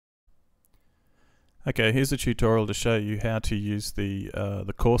Okay, here's a tutorial to show you how to use the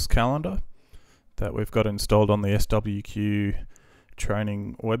course calendar that we've got installed on the SWQ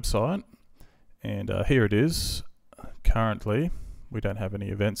training website. And here it is. Currently, we don't have any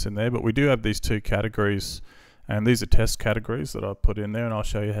events in there, but we do have these two categories, and these are test categories that I've put in there, and I'll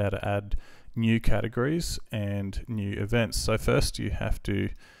show you how to add new categories and new events. So first you have to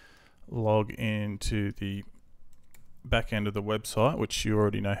log into the back end of the website, which you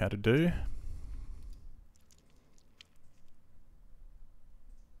already know how to do.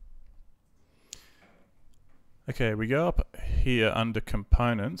 Okay, we go up here under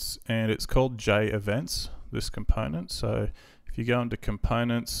components, and it's called J Events, this component. So if you go under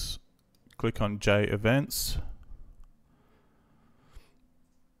components, click on J Events,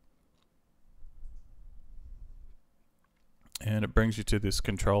 and it brings you to this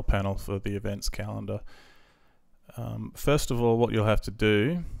control panel for the events calendar. First of all, what you'll have to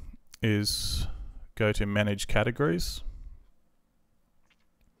do is go to Manage Categories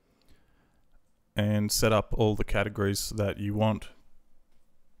and set up all the categories that you want.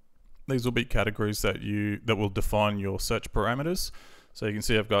 These will be categories that will define your search parameters. So you can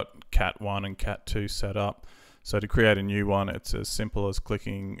see I've got Cat 1 and Cat 2 set up. So to create a new one, it's as simple as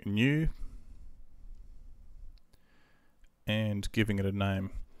clicking New and giving it a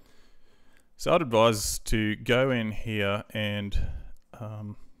name. So I'd advise to go in here and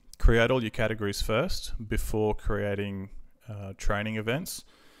create all your categories first before creating training events.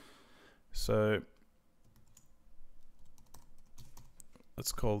 So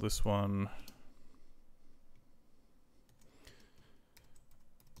let's call this one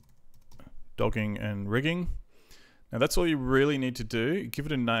dogging and rigging. Now that's all you really need to do. Give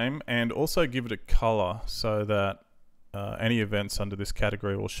it a name and also give it a color so that any events under this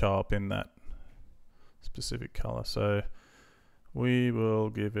category will show up in that specific color. So we will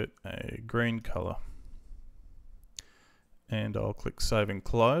give it a green color, and I'll click Save and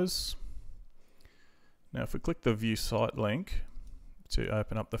Close. Now if we click the View Site link to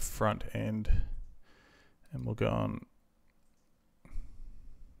open up the front end, and we'll go on,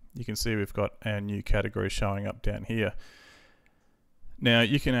 you can see we've got our new category showing up down here. Now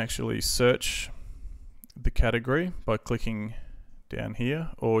you can actually search the category by clicking down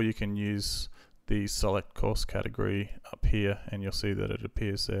here, or you can use the Select Course category up here, and you'll see that it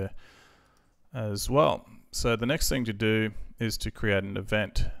appears there as well. So the next thing to do is to create an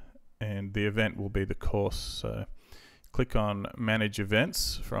event, and the event will be the course. So click on Manage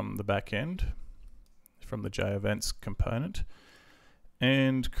Events from the back end, from the J Events component,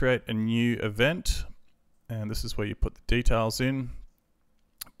 and create a new event. And this is where you put the details in.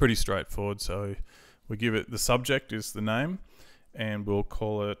 Pretty straightforward. So we give it, the subject is the name, and we'll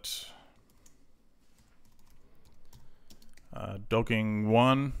call it dogging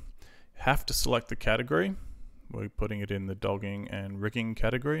 1. Have to select the category. We're putting it in the dogging and rigging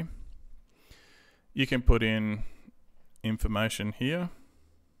category. You can put in information here.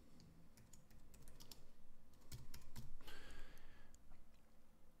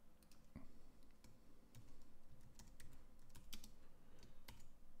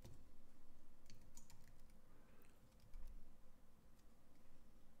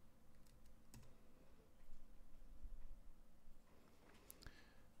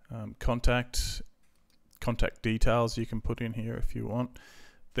 Contact details you can put in here if you want.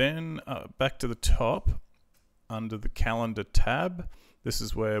 Then back to the top under the calendar tab, this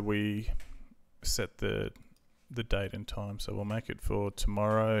is where we set the date and time. So we'll make it for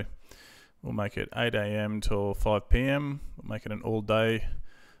tomorrow. We'll make it 8 AM till 5 PM. We'll make it an all day.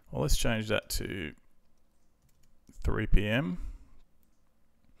 Well, let's change that to 3 PM.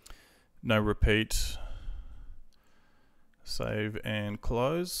 No repeat. Save and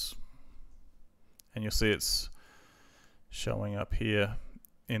close, and you'll see it's showing up here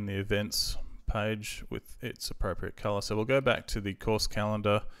in the events page with its appropriate color. So we'll go back to the course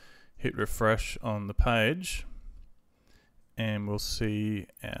calendar, hit refresh on the page, and we'll see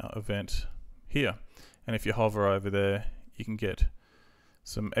our event here. And if you hover over there, you can get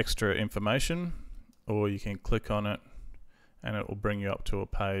some extra information, or you can click on it and it will bring you up to a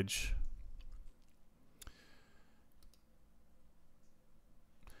page.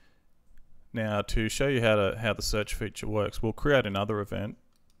 Now to show you how the search feature works, we'll create another event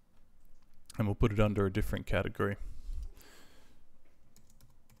and we'll put it under a different category.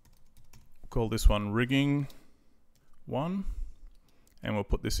 We'll call this one Rigging 1, and we'll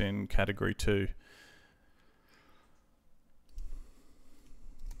put this in category 2.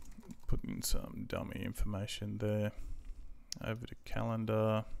 Put in some dummy information there. Over to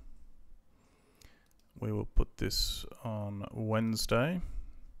calendar. We will put this on Wednesday.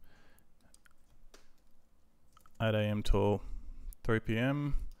 8 AM till 3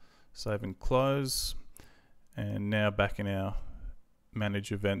 PM, save and close. And now back in our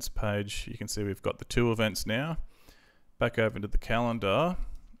manage events page, you can see we've got the 2 events now. Back over to the calendar,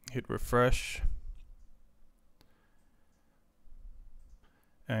 hit refresh,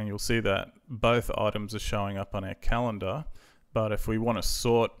 and you'll see that both items are showing up on our calendar. But if we want to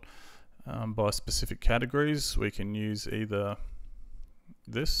sort by specific categories, we can use either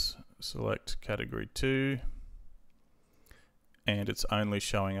this, select category 2, and it's only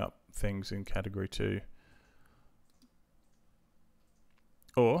showing up things in category 2.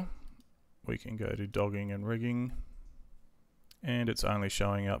 Or we can go to dogging and rigging, and it's only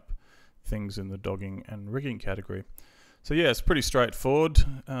showing up things in the dogging and rigging category. So yeah, it's pretty straightforward.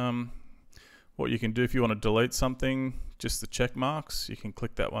 What you can do if you want to delete something, just the check marks, you can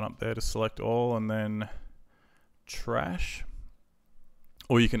click that one up there to select all and then trash.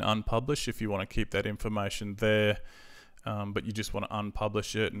 Or you can unpublish if you want to keep that information there, but you just want to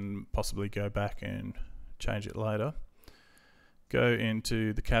unpublish it and possibly go back and change it later. Go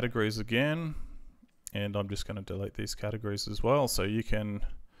into the categories again, and I'm just going to delete these categories as well, so you can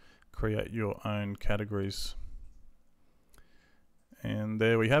create your own categories. And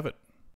there we have it.